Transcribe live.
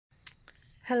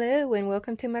Hello and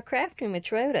welcome to my craft room. It's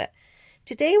Rhoda.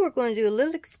 Today we're going to do a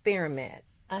little experiment.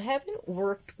 I haven't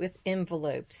worked with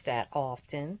envelopes that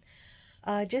often.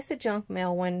 Just a junk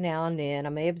mail one now and then. I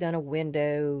may have done a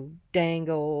window,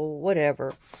 dangle,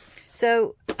 whatever.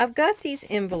 So I've got these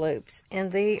envelopes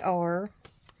and they are,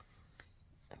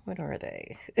 what are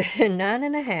they?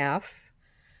 9.5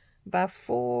 by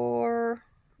 4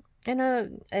 and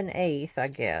an eighth, I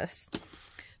guess.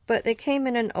 But they came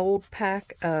in an old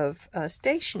pack of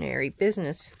stationery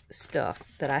business stuff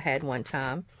that I had one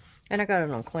time. And I got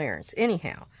it on clearance.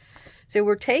 Anyhow. So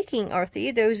we're taking our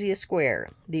Theodosia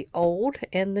square. The old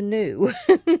and the new.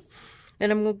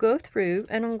 And I'm going to go through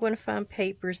and I'm going to find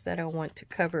papers that I want to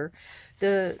cover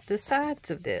the sides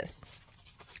of this.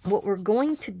 What we're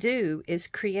going to do is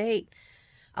create,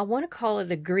 I want to call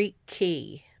it a Greek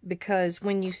key. Because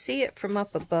when you see it from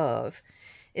up above,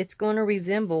 it's going to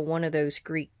resemble one of those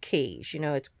Greek keys. You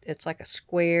know, it's like a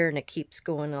square and it keeps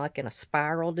going like in a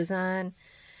spiral design.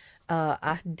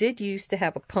 I did used to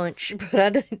have a punch,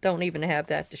 but I don't even have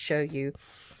that to show you.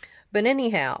 But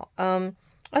anyhow, I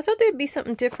thought there'd be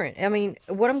something different. I mean,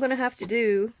 what I'm going to have to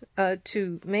do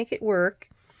to make it work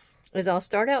is I'll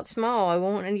start out small. I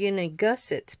won't need any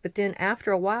gussets, but then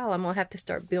after a while, I'm going to have to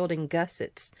start building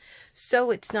gussets. So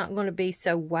it's not going to be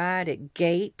so wide it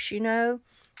gapes, you know.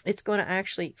 It's going to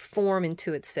actually form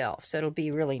into itself. So it'll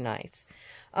be really nice.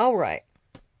 All right.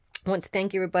 I want to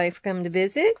thank everybody for coming to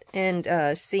visit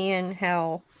and seeing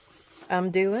how I'm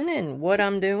doing and what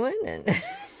I'm doing and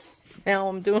how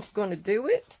I'm going to do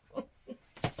it.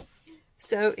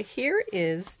 So here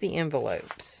is the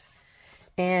envelopes.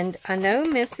 And I know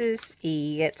Mrs.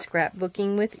 E at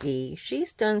Scrapbooking with E,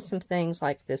 she's done some things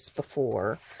like this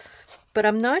before. But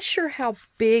I'm not sure how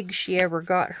big she ever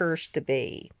got hers to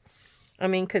be. I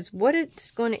mean, because what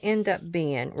it's going to end up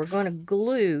being, we're going to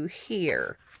glue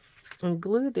here and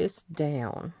glue this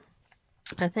down.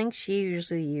 I think she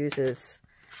usually uses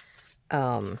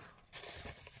glue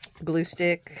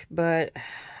stick, but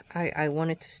I want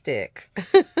it to stick.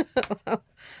 I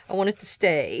want it to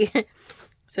stay.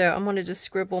 So I'm going to just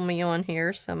scribble me on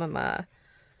here some of my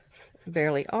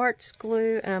Barely Arts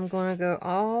glue, and I'm going to go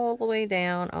all the way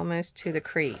down almost to the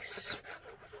crease.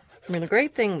 I mean, the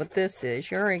great thing with this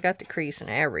is you already got the crease and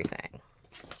everything.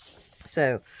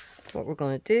 So, what we're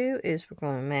going to do is we're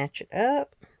going to match it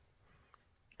up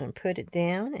and put it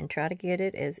down and try to get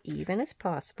it as even as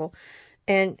possible.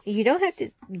 And you don't have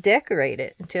to decorate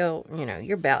it until, you know,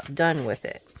 you're about done with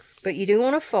it. But you do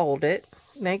want to fold it.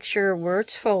 Make sure where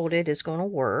it's folded is going to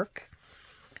work.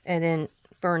 And then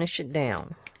burnish it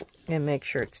down and make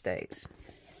sure it stays.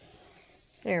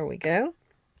 There we go.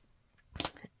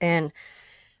 And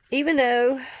even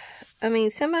though, I mean,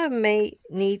 some of them may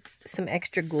need some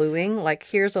extra gluing, like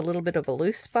here's a little bit of a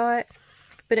loose spot,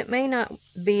 but it may not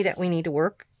be that we need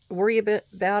to worry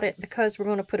about it because we're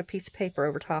going to put a piece of paper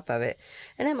over top of it,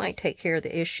 and that might take care of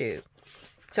the issue.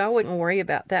 So I wouldn't worry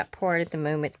about that part at the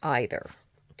moment either,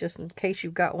 just in case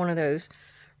you've got one of those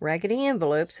raggedy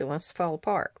envelopes that wants to fall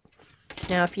apart.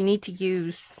 Now, if you need to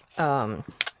use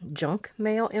junk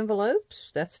mail envelopes,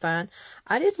 that's fine.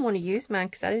 I didn't want to use mine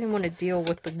because I didn't want to deal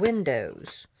with the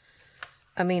windows.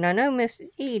 I mean, I know Miss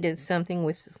E did something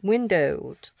with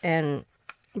windows,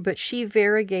 but she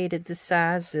variegated the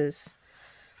sizes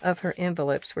of her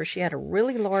envelopes where she had a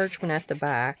really large one at the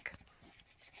back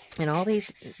and all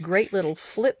these great little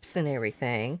flips and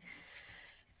everything.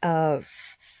 It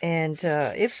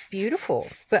was beautiful.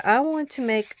 But I want to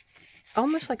make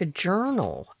almost like a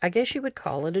journal. I guess you would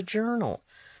call it a journal.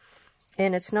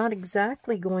 And it's not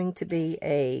exactly going to be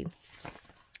a,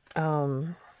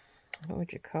 what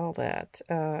would you call that?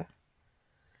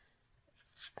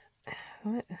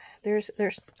 There's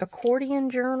accordion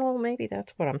journal. Maybe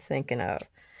that's what I'm thinking of.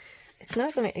 It's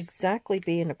not going to exactly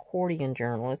be an accordion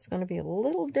journal. It's going to be a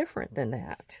little different than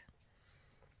that.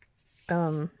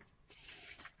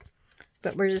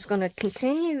 But we're just going to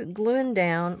continue gluing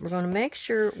down. We're going to make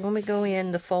sure when we go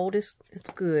in, the fold is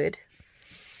good.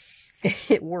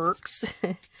 It works.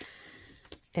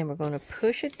 And we're going to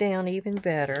push it down even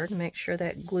better to make sure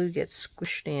that glue gets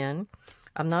squished in.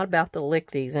 I'm not about to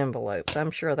lick these envelopes. I'm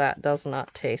sure that does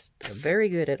not taste very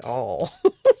good at all.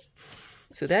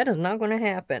 So that is not going to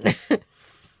happen.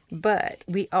 But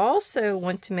we also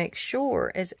want to make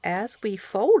sure as we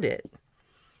fold it,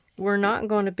 we're not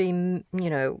going to be, you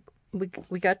know,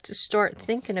 we got to start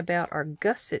thinking about our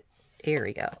gusset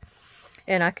area.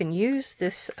 And I can use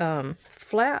this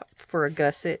flap for a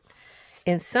gusset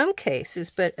in some cases,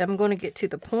 but I'm going to get to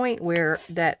the point where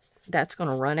that's going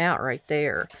to run out right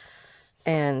there.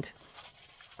 And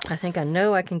I think I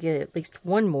know I can get at least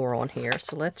one more on here,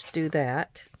 so let's do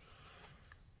that.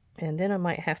 And then I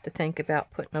might have to think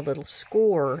about putting a little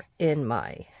score in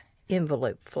my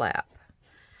envelope flap.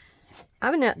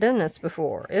 I've not done this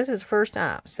before. This is the first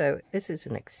time, so this is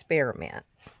an experiment.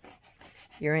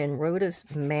 You're in Rhoda's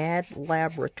mad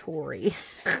laboratory.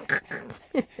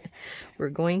 We're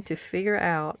going to figure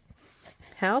out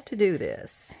how to do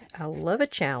this. I love a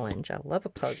challenge. I love a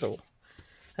puzzle.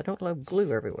 I don't love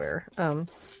glue everywhere.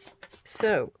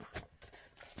 So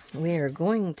we are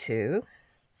going to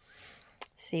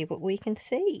see what we can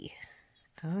see.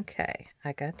 Okay,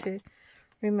 I got to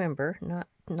remember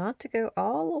not to go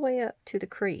all the way up to the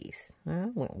crease. I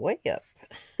went way up.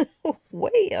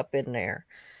 Way up in there.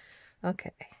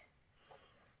 Okay.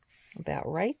 About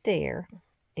right there.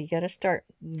 You got to start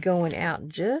going out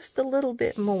just a little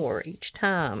bit more each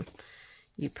time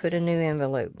you put a new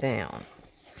envelope down.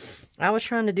 I was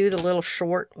trying to do the little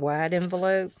short, wide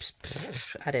envelopes.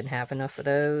 I didn't have enough of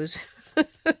those.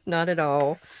 Not at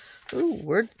all.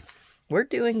 Ooh, we're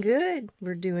doing good.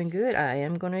 We're doing good. I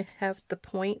am going to have the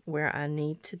point where I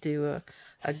need to do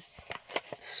a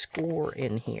score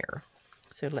in here.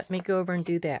 So let me go over and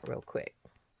do that real quick.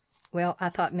 Well, I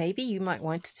thought maybe you might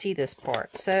want to see this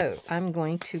part. So I'm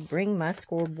going to bring my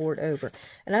scoreboard over.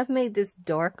 And I've made this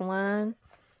dark line.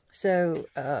 So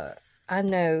I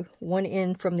know one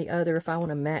end from the other. If I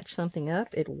want to match something up,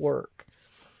 it'll work.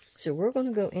 So we're going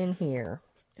to go in here.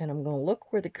 And I'm going to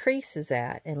look where the crease is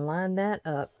at and line that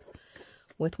up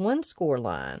with one score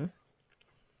line.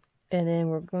 And then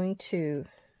we're going to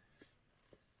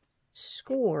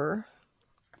score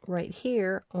right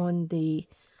here on the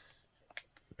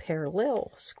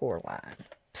parallel score line.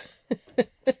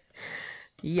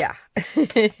 Yeah.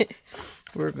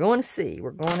 We're going to see.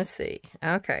 We're going to see.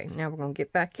 Okay, now we're going to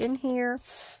get back in here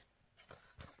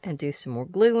and do some more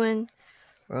gluing.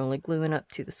 We're only gluing up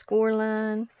to the score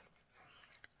line.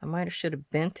 I might have should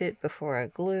have bent it before I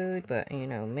glued, but you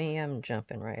know me, I'm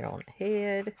jumping right on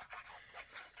ahead.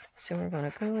 So we're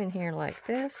going to go in here like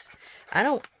this. I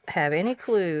don't have any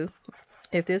clue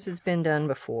if this has been done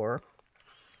before.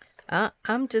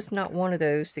 I'm just not one of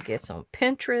those that gets on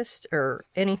Pinterest or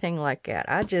anything like that.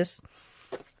 I just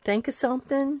think of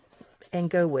something and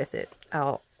go with it.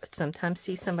 I'll sometimes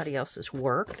see somebody else's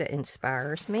work that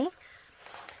inspires me.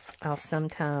 I'll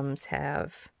sometimes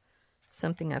have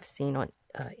something I've seen on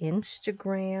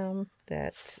Instagram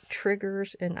that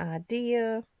triggers an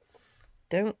idea.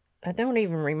 I don't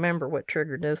even remember what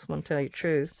triggered this one, to tell you the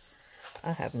truth.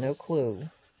 I have no clue.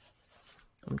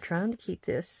 I'm trying to keep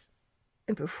this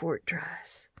before it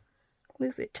dries.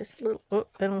 Move it just a little. Oh,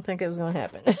 I don't think it was going to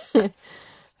happen.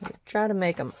 Try to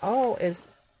make them all as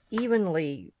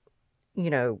evenly, you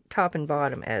know, top and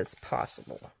bottom as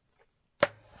possible.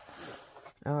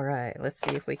 All right, let's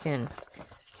see if we can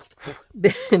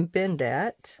bend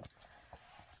that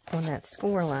on that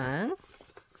score line.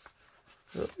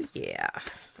 Oh, yeah.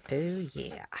 Oh,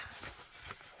 yeah.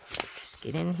 Just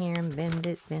get in here and bend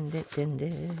it, bend it, bend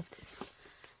it.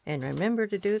 And remember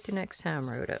to do it the next time,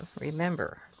 Rhoda.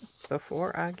 Remember,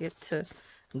 before I get to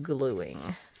gluing.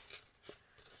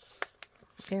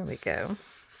 There we go.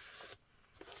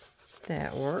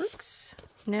 That works.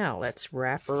 Now, let's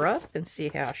wrap her up and see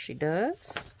how she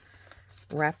does.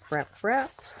 Wrap, wrap,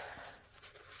 wrap.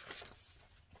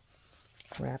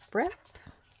 Wrap, wrap.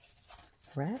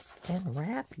 Wrap and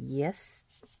wrap. Yes,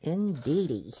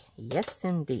 indeedy. Yes,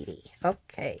 indeedy.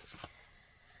 Okay.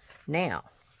 Now,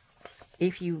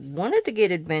 if you wanted to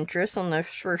get adventurous on those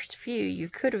first few, you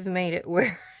could have made it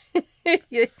where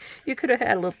you could have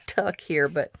had a little tuck here,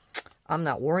 but I'm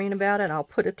not worrying about it. I'll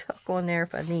put a tuck on there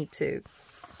if I need to.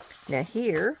 Now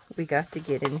here, we got to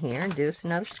get in here and do us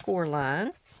another score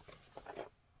line.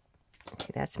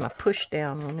 Okay, that's my push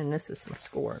down one, and this is my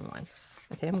scoring one.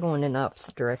 Okay, I'm going in the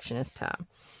opposite direction this time.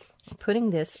 I'm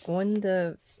putting this on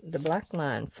the black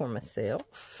line for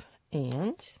myself,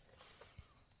 and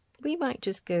we might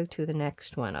just go to the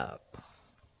next one up.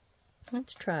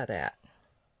 Let's try that.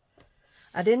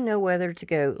 I didn't know whether to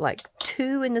go like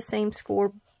 2 in the same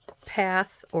score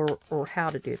path or how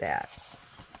to do that.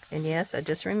 And yes, I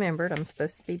just remembered I'm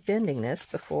supposed to be bending this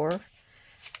before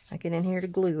I get in here to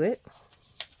glue it.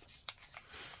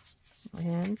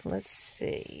 And let's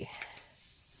see.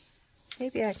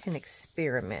 Maybe I can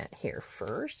experiment here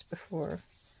first before,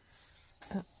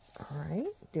 alright,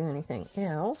 do anything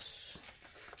else.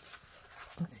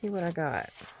 Let's see what I got.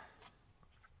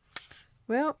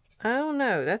 Well, I don't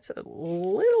know. That's a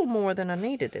little more than I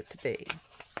needed it to be.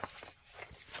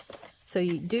 So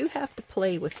you do have to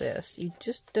play with this. You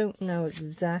just don't know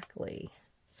exactly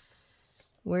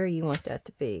where you want that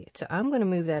to be. So I'm going to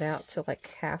move that out to like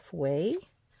halfway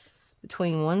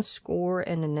between one score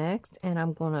and the next. And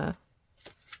I'm going to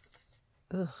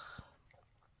Ugh.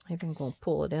 Maybe I'm going to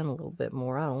pull it in a little bit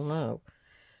more. I don't know.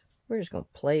 We're just going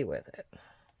to play with it.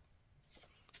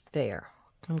 There.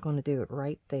 I'm going to do it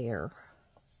right there.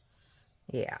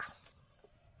 Yeah.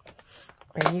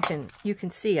 And you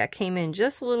can see I came in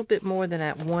just a little bit more than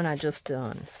that one I just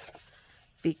done,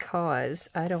 because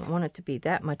I don't want it to be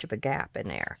that much of a gap in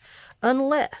there.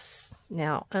 Unless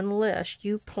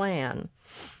you plan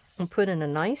on putting a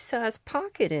nice size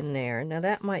pocket in there. Now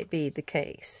that might be the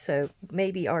case. So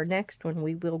maybe our next one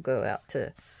we will go out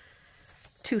to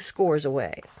 2 scores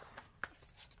away.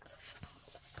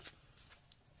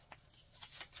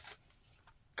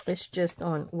 It's just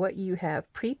on what you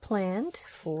have pre-planned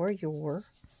for your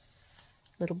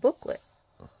little booklet.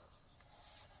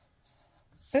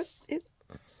 Oop, oop.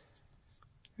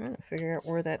 Trying to figure out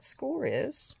where that score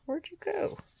is. Where'd you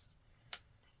go?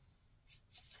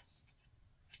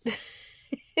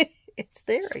 It's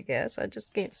there, I guess. I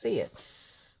just can't see it.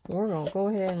 We're going to go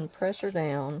ahead and press her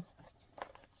down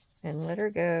and let her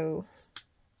go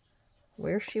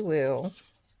where she will.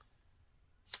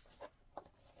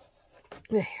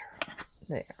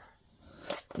 There.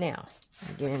 Now,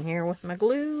 I get in here with my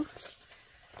glue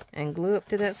and glue up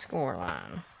to that score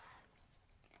line.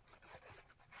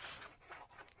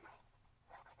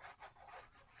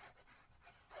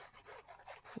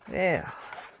 There.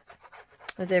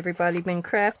 Has everybody been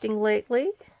crafting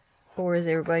lately? Or has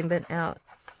everybody been out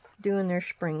doing their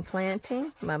spring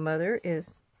planting? My mother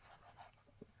is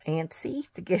antsy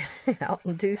to get out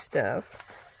and do stuff.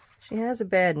 She has a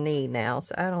bad knee now,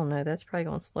 so I don't know. That's probably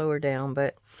going to slow her down,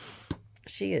 but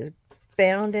she is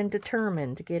bound and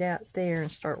determined to get out there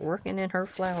and start working in her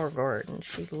flower garden.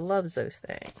 She loves those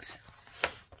things.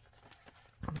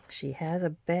 She has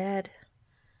a bad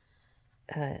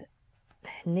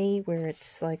knee where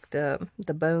it's like the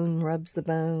bone rubs the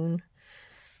bone.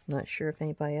 I'm not sure if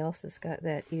anybody else has got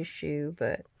that issue,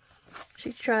 but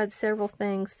she's tried several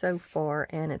things so far,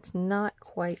 and it's not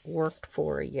quite worked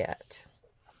for her yet.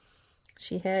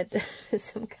 She had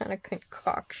some kind of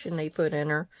concoction they put in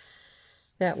her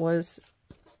that was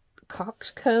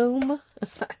coxcomb, I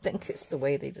think is the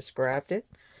way they described it.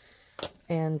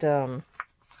 And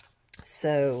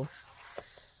so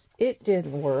it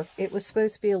didn't work. It was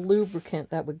supposed to be a lubricant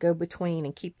that would go between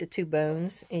and keep the 2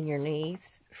 bones in your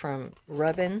knees from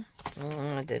rubbing.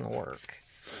 It didn't work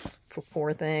for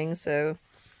poor thing. So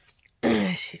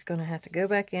she's going to have to go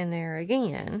back in there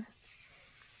again.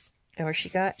 Or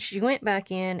she went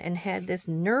back in and had this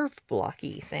nerve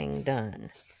blocky thing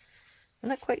done. I'm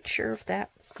not quite sure if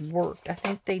that worked. I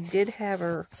think they did have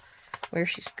her where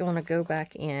she's going to go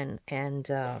back in and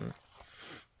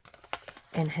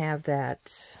have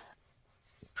that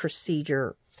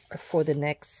procedure for the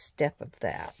next step of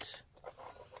that.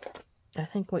 I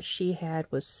think what she had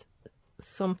was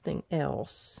something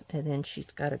else, and then she's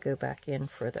got to go back in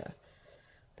for the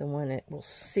one that will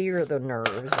sear the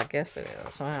nerves, I guess it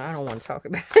is. I don't want to talk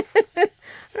about it. I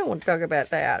don't want to talk about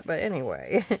that, but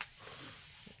anyway.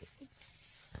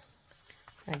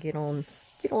 I get on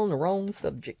the wrong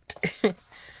subject.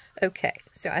 Okay,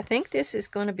 so I think this is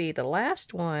going to be the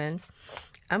last one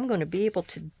I'm going to be able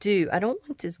to do. I don't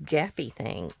want this gappy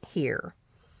thing here.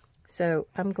 So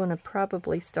I'm going to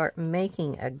probably start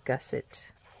making a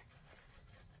gusset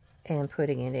and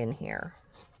putting it in here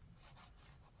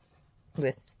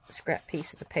with scrap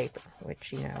pieces of paper,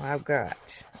 which, you know, I've got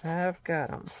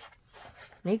them.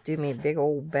 I need to do me a big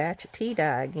old batch of tea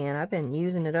dye again. I've been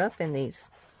using it up in these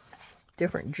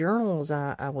different journals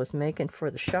I was making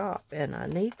for the shop, and I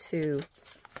need to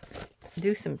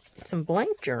do some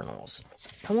blank journals.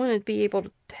 I want to be able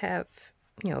to have,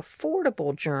 you know,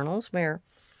 affordable journals where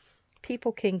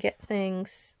people can get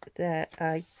things that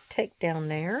I take down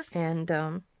there, and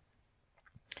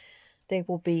they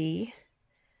will be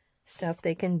stuff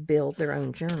they can build their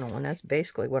own journal, and that's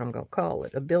basically what I'm going to call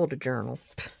it, a build-a-journal.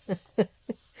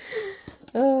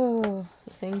 Oh,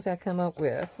 the things I come up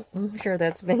with. I'm sure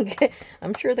that's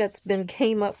been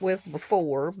came up with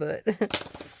before, but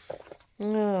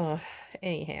oh,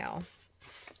 anyhow.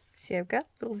 See, I've got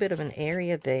a little bit of an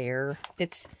area there.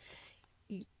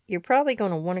 You're probably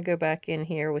going to want to go back in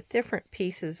here with different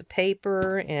pieces of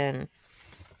paper and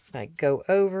like go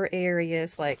over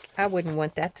areas. Like, I wouldn't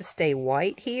want that to stay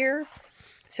white here,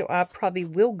 so I probably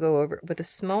will go over it with a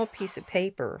small piece of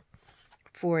paper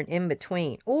for an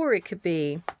in-between. Or it could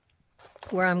be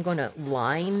where I'm going to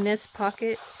line this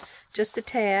pocket just a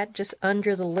tad, just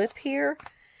under the lip here,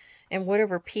 and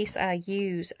whatever piece I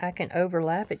use, I can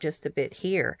overlap it just a bit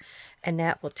here, and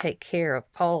that will take care of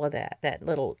all of that. That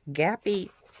little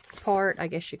gappy part, I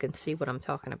guess you can see what I'm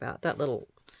talking about, that little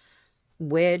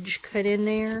wedge cut in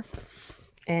there.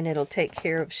 and it'll take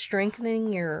care of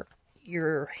strengthening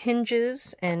your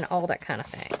hinges and all that kind of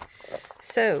thing.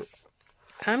 So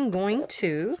I'm going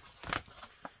to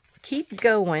keep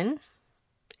going,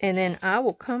 and then I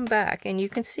will come back, and you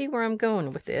can see where I'm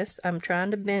going with this. I'm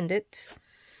trying to bend it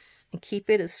and keep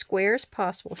it as square as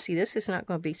possible. See, this is not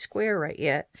going to be square right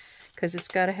yet because it's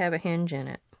got to have a hinge in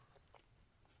it.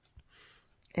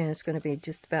 And it's going to be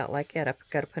just about like that. I've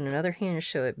got to put another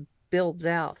hinge so it builds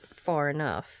out far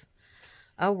enough.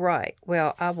 All right,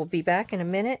 well, I will be back in a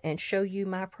minute and show you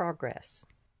my progress.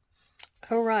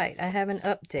 All right, I have an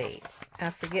update. I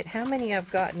forget how many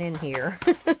I've gotten in here.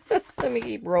 Let me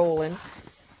keep rolling.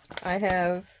 I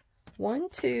have 1,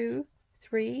 2,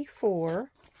 3, 4,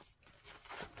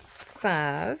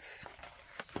 5,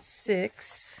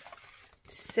 6,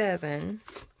 7,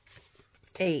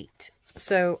 8.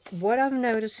 So what I've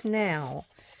noticed now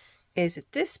is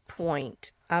at this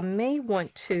point, I may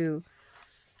want to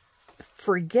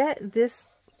forget this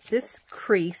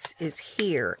crease is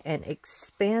here and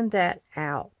expand that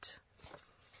out.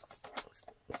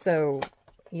 So,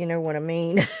 you know what I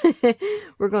mean?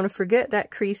 We're going to forget that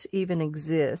crease even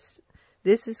exists.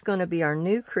 This is going to be our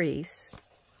new crease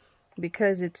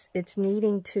because it's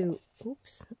needing to,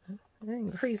 oops, I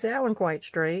didn't crease that one quite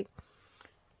straight.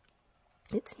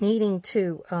 It's needing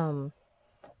to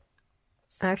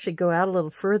actually go out a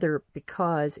little further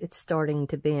because it's starting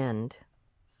to bend.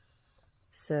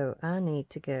 So I need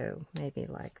to go maybe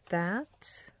like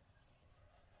that.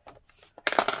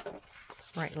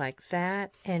 Right like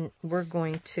that. And we're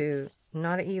going to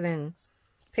not even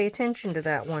pay attention to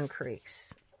that one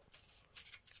crease.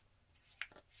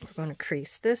 We're going to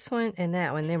crease this one and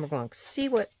that one. Then we're going to see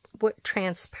what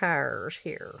transpires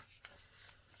here.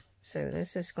 So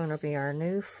this is going to be our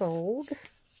new fold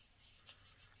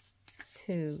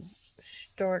to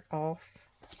start off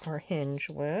our hinge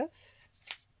with.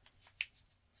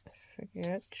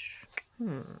 Forget.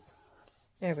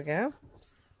 There we go.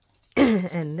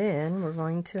 And then we're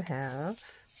going to have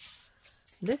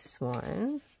this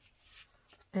one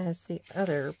as the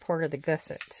other part of the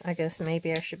gusset. I guess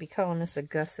maybe I should be calling this a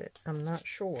gusset. I'm not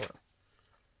sure.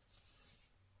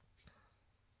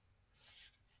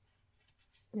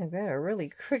 I've got a really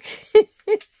crooked.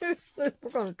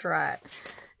 We're going to try it.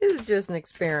 This is just an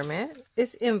experiment.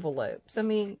 It's envelopes. I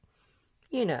mean,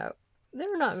 you know,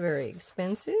 they're not very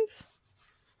expensive.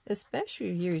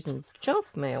 Especially using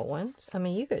junk mail ones. I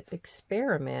mean, you could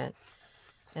experiment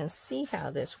and see how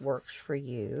this works for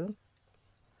you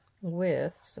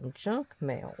with some junk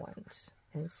mail ones.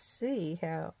 And see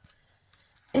how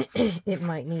it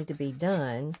might need to be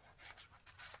done.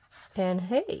 And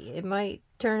hey, it might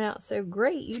turn out so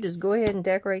great, you just go ahead and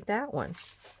decorate that one.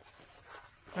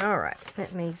 Alright,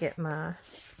 let me get my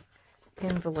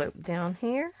envelope down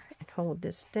here and hold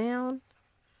this down.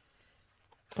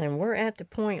 And we're at the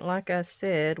point, like I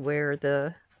said, where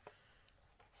the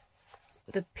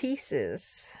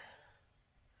pieces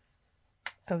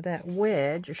of that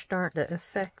wedge are starting to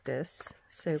affect this.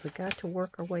 So we got to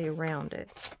work our way around it.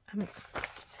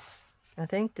 I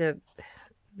think the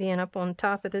being up on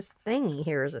top of this thingy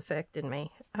here is affecting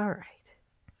me. All right.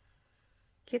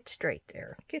 Get straight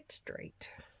there. Get straight.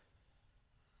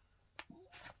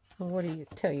 What do you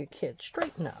tell your kids?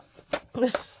 Straighten up.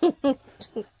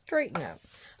 Straighten up.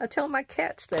 I tell my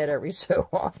cats that every so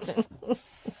often.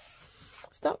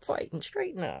 Stop fighting.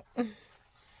 Straighten up.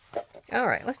 All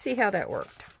right, let's see how that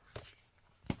worked.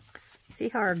 See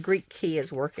how our Greek key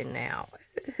is working now.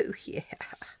 Oh, yeah.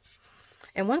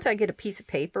 And once I get a piece of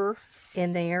paper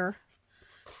in there,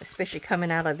 especially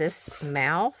coming out of this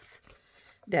mouth,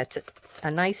 that's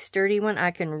a nice sturdy one,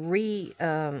 I can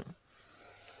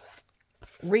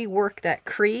rework that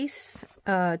crease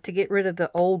to get rid of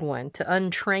the old one, to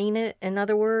untrain it, in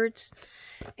other words,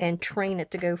 and train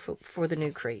it to go for the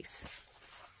new crease.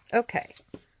 Okay,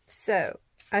 so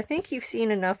I think you've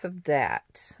seen enough of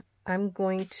that. I'm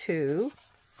going to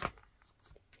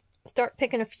start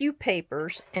picking a few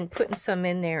papers and putting some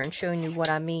in there and showing you what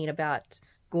I mean about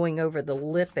going over the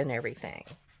lip and everything.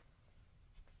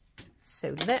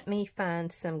 So let me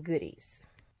find some goodies.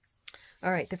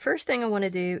 Alright, the first thing I want to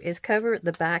do is cover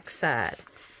the back side.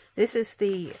 This is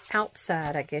the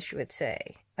outside, I guess you would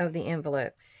say, of the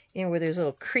envelope. You know, where there's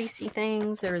little creasy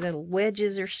things or little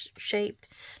wedges are shaped.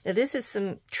 Now, this is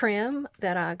some trim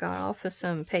that I got off of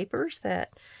some papers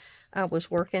that I was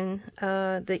working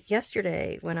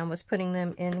yesterday when I was putting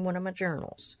them in one of my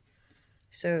journals.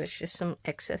 So it's just some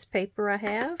excess paper I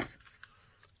have.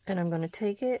 And I'm going to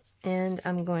take it and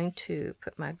I'm going to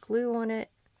put my glue on it.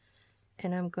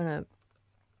 And I'm going to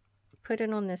put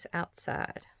it on this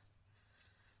outside.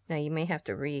 Now you may have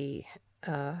to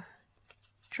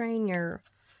train your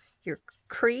your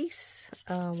crease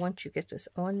once you get this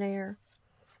on there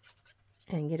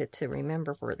and get it to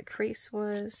remember where the crease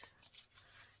was,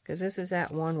 because this is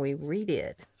that one we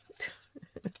redid.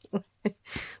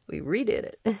 We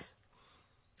redid it.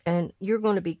 And you're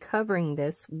going to be covering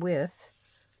this with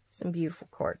some beautiful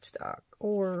cardstock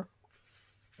or,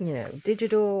 you know,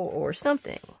 digital or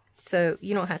something. So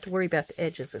you don't have to worry about the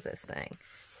edges of this thing.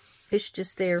 It's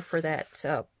just there for that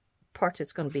part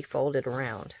that's going to be folded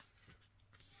around.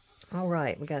 All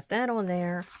right, we got that on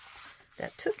there.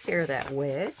 That took care of that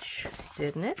wedge,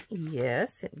 didn't it?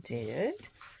 Yes, it did.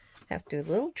 Have to do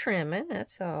a little trimming,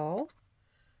 that's all.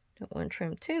 Don't want to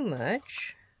trim too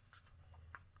much,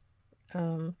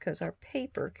 because our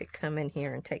paper could come in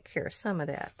here and take care of some of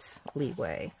that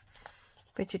leeway.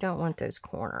 But you don't want those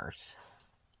corners.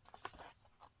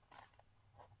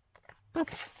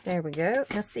 Okay, there we go.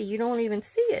 Now see, you don't even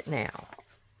see it now.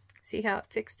 See how it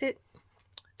fixed it?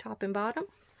 Top and bottom.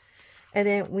 And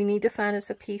then we need to find us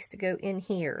a piece to go in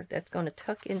here that's going to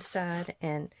tuck inside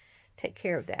and take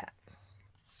care of that.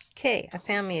 Okay, I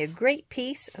found me a great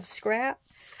piece of scrap.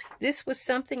 This was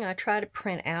something I tried to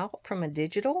print out from a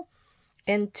digital,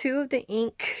 and 2 of the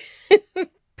ink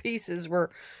pieces were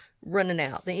running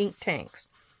out, the ink tanks.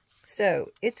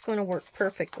 So it's going to work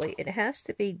perfectly. It has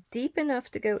to be deep enough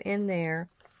to go in there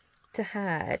to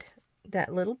hide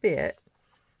that little bit,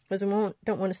 because we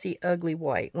don't want to see ugly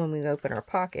white when we open our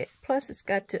pocket. Plus, it's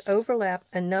got to overlap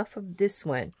enough of this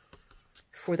one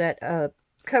for that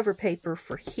cover paper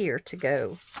for here to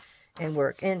go and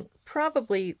work. And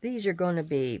probably these are going to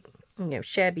be, you know,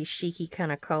 shabby chic-y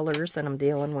kind of colors that I'm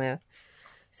dealing with.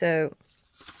 So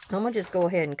I'm going to just go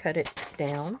ahead and cut it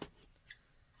down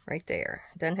right there.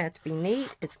 Doesn't have to be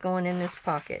neat. It's going in this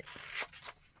pocket.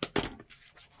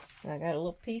 I got a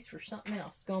little piece for something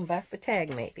else. Going back for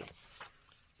tag maybe.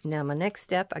 Now my next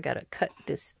step, I got to cut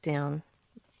this down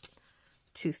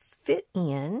to fit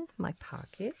in my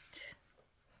pocket.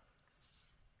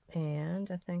 And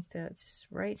I think that's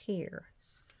right here.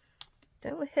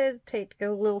 Don't hesitate to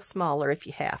go a little smaller if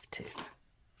you have to.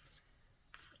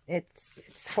 It's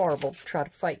horrible to try to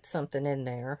fight something in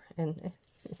there. And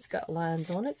it's got lines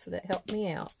on it, so that helped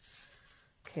me out.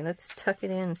 Okay, let's tuck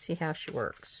it in and see how she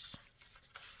works.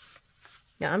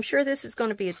 Now, I'm sure this is going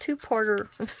to be a two-parter,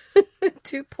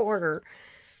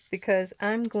 because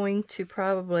I'm going to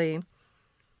probably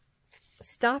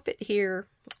stop it here.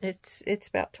 It's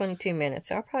about 22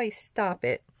 minutes. I'll probably stop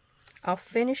it. I'll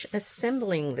finish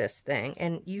assembling this thing,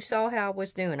 and you saw how I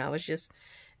was doing. I was just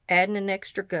adding an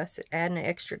extra gusset, adding an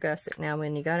extra gusset. Now,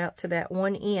 when you got out to that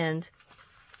one end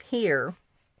here,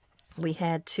 we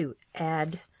had to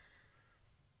add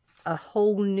a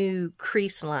whole new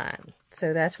crease line.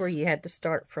 So that's where you had to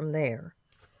start from there.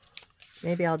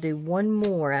 Maybe I'll do one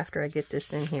more after I get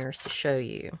this in here to show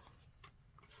you.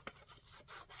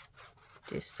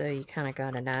 Just so you kind of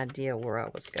got an idea where I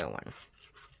was going.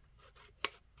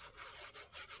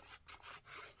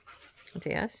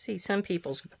 See, I see some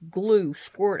people's glue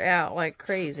squirt out like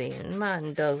crazy, and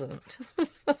mine doesn't.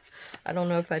 I don't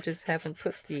know if I just haven't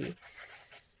put the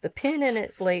pin in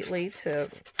it lately to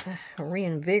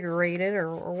reinvigorate it,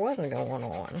 or what's going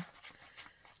on.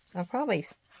 I'll probably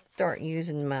start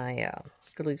using my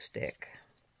glue stick,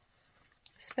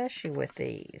 especially with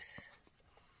these.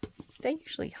 They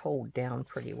usually hold down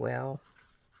pretty well.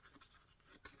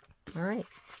 All right,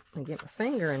 let me get my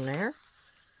finger in there.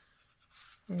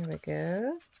 There we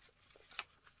go.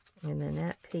 And then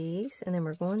that piece, and then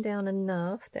we're going down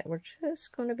enough that we're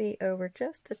just going to be over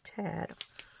just a tad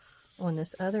on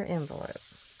this other envelope,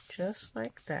 just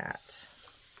like that.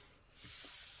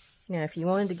 Now, if you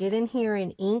wanted to get in here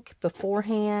and ink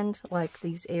beforehand, like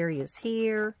these areas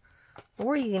here,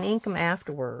 or you can ink them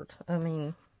afterward. I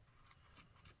mean,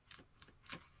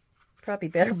 probably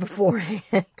better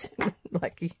beforehand.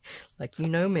 like you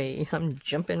know me, I'm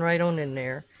jumping right on in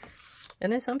there.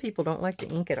 And then some people don't like to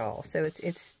ink at all, so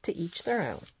it's to each their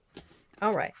own.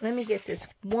 All right, let me get this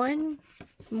one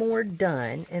more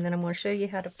done, and then I'm going to show you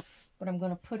what I'm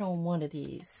going to put on one of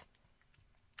these.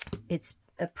 It's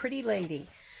a pretty lady,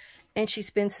 and she's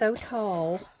been so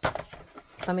tall.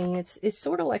 I mean, it's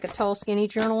sort of like a tall, skinny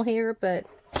journal here, but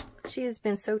she has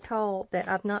been so tall that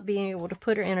I've not been able to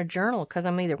put her in a journal, because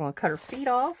I'm either going to cut her feet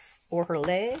off, or her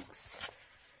legs,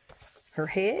 her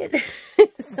head.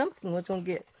 Something was going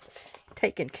to get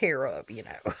taken care of, you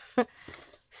know.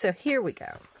 So here we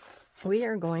go. We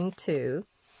are going to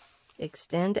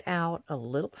extend out a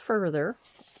little further,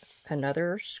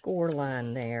 another score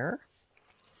line there,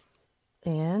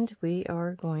 and we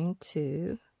are going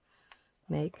to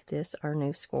make this our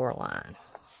new score line.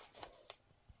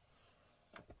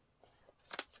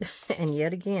 And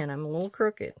yet again, I'm a little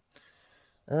crooked.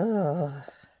 Ugh.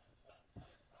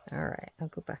 Alright, I'll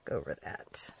go back over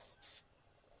that.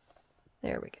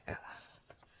 There we go.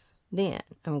 Then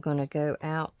I'm going to go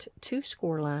out 2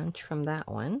 score lines from that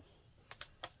one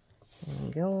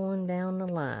and go on down the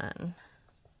line.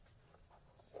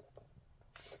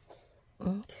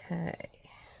 Okay,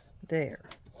 there.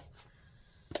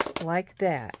 Like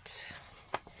that.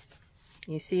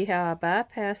 You see how I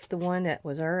bypassed the one that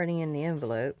was already in the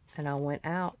envelope, and I went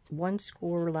out 1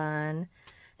 score line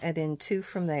and then 2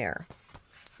 from there.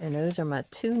 And those are my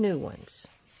 2 new ones.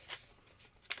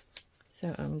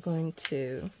 So I'm going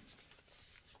to,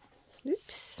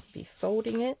 oops, be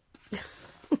folding it.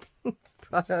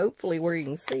 Hopefully where you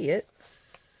can see it.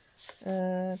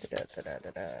 Get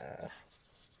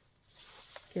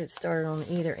it started on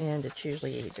either end, it's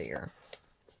usually easier.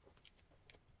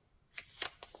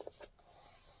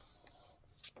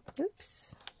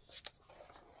 Oops.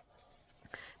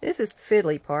 This is the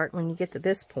fiddly part when you get to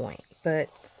this point, but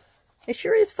it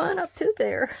sure is fun up to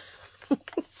there.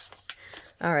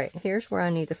 Alright, here's where I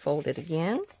need to fold it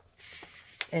again.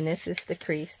 And this is the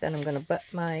crease that I'm going to butt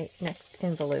my next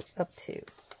envelope up to.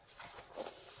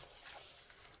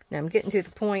 Now I'm getting to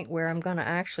the point where I'm going to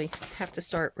actually have to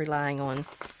start relying on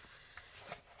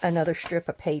another strip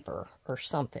of paper or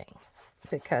something,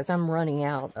 because I'm running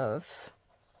out of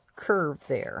curve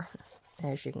there,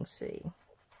 as you can see.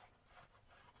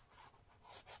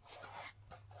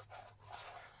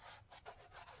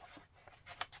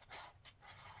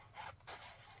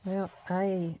 Well,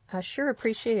 I sure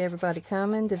appreciate everybody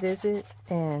coming to visit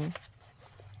and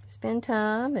spend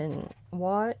time and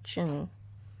watch and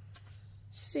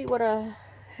see what I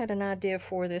had an idea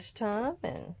for this time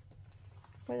and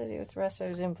what to do with the rest of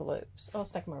those envelopes. I'll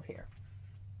stick them over here.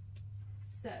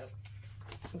 So,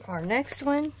 our next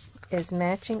one is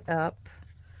matching up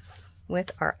with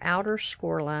our outer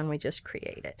score line we just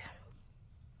created.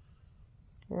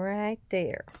 Right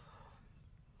there.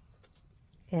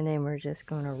 And then we're just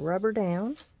going to rubber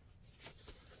down.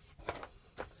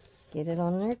 Get it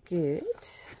on there good.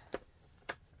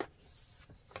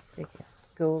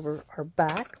 Go over our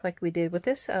back like we did with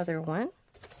this other one.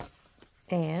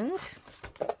 And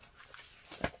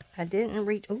I didn't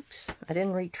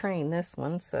retrain this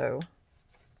one, so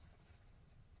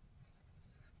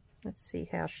let's see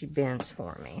how she bends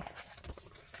for me.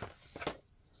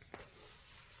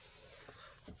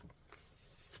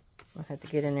 I'll have to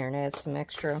get in there and add some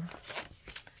extra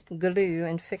glue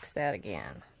and fix that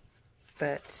again.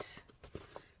 But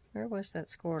where was that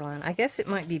score line? I guess it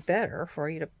might be better for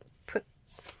you to put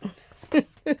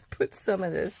put some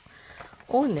of this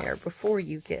on there before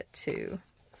you get to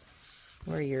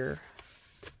where you're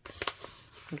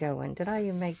going. Did I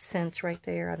even make sense right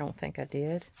there? I don't think I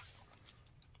did.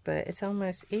 But it's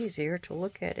almost easier to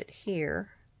look at it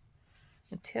here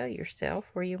and tell yourself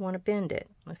where you want to bend it.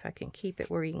 If I can keep it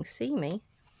where you can see me.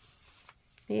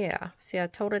 Yeah, see, I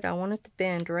told it I wanted to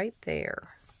bend right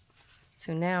there.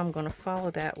 So now I'm going to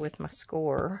follow that with my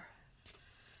score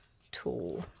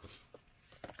tool.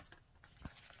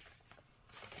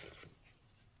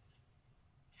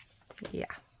 Yeah.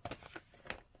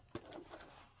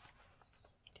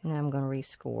 Now I'm going to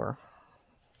rescore.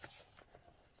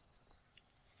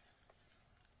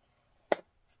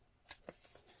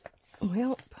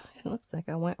 Well, it looks like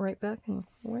I went right back in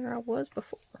where I was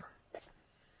before.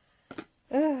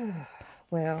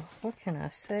 Well, what can I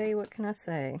say? What can I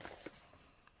say?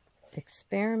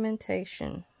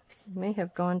 Experimentation may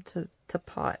have gone to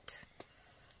pot.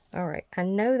 Alright, I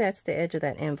know that's the edge of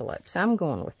that envelope, so I'm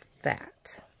going with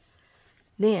that.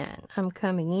 Then I'm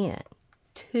coming in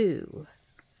to,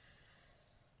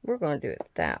 we're going to do it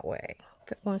that way.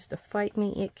 If it wants to fight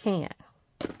me, it can.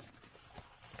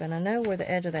 But I know where the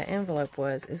edge of that envelope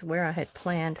was, is where I had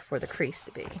planned for the crease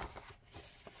to be.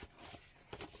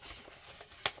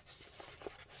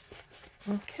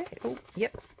 Okay, oh,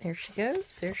 yep, there she goes,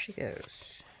 there she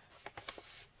goes.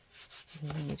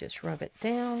 And then you just rub it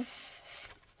down.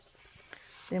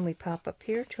 Then we pop up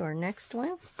here to our next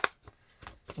one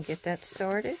and get that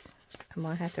started. I'm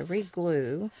going to have to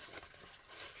re-glue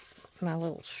my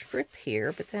little strip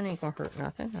here, but that ain't going to hurt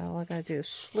nothing. All I got to do is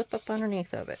slip up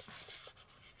underneath of it.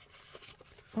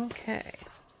 Okay,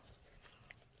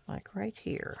 like right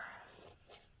here.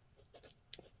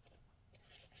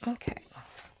 Okay.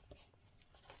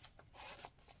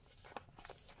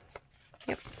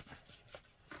 Yep.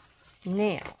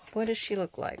 Now, what does she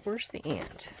look like? Where's the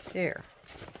end? There.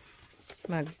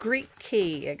 My Greek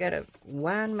key. I gotta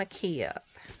wind my key up.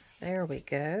 There we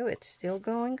go. It's still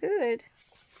going good.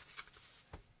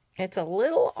 It's a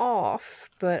little off,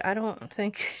 but I don't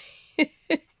think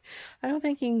I don't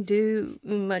think you can do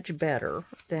much better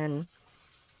than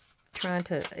trying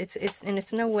to,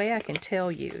 it's no way I can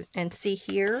tell you. And see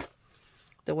here,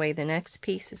 the way the next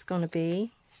piece is going to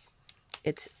be,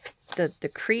 it's,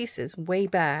 the crease is way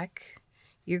back.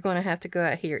 You're going to have to go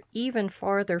out here even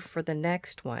farther for the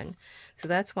next one. So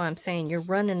that's why I'm saying you're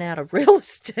running out of real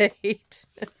estate.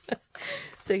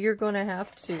 So you're going to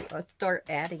have to start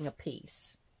adding a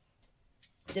piece,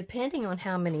 depending on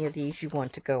how many of these you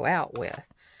want to go out with.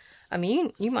 I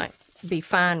mean, you might be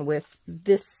fine with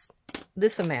this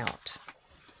amount.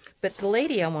 But the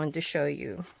lady I wanted to show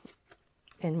you,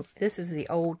 and this is the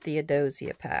old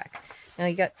Theodosia pack. Now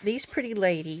you got these pretty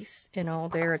ladies in all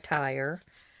their attire.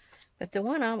 But the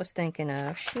one I was thinking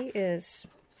of, she is,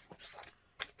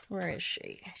 where is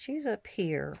she? She's up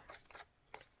here.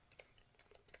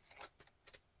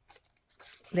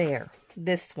 There,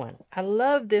 this one. I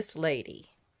love this lady.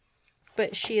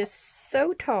 But she is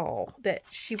so tall that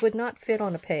she would not fit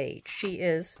on a page.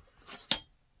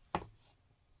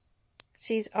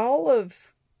 She's all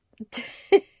of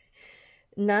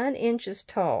 9 inches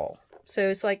tall. So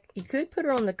it's like, you could put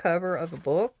her on the cover of a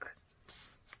book.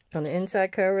 On the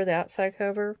inside cover, the outside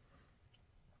cover.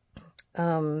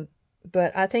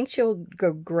 But I think she'll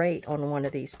go great on one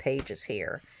of these pages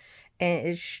here. And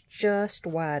it's just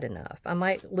wide enough. I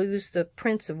might lose the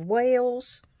Prince of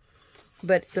Wales.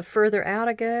 But the further out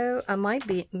I go, I might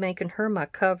be making her my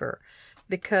cover.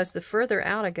 Because the further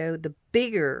out I go, the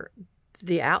bigger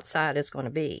the outside is going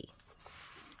to be.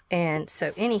 And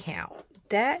so anyhow,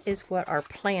 that is what our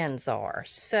plans are.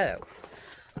 So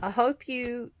I hope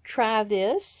you try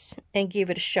this and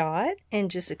give it a shot and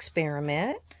just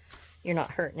experiment. You're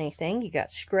not hurting anything. You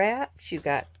got scraps. You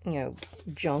got,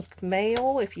 junk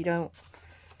mail if you don't,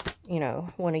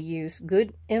 want to use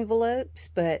good envelopes.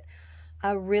 But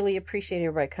I really appreciate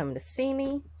everybody coming to see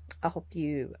me. I hope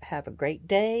you have a great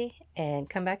day and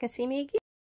come back and see me again.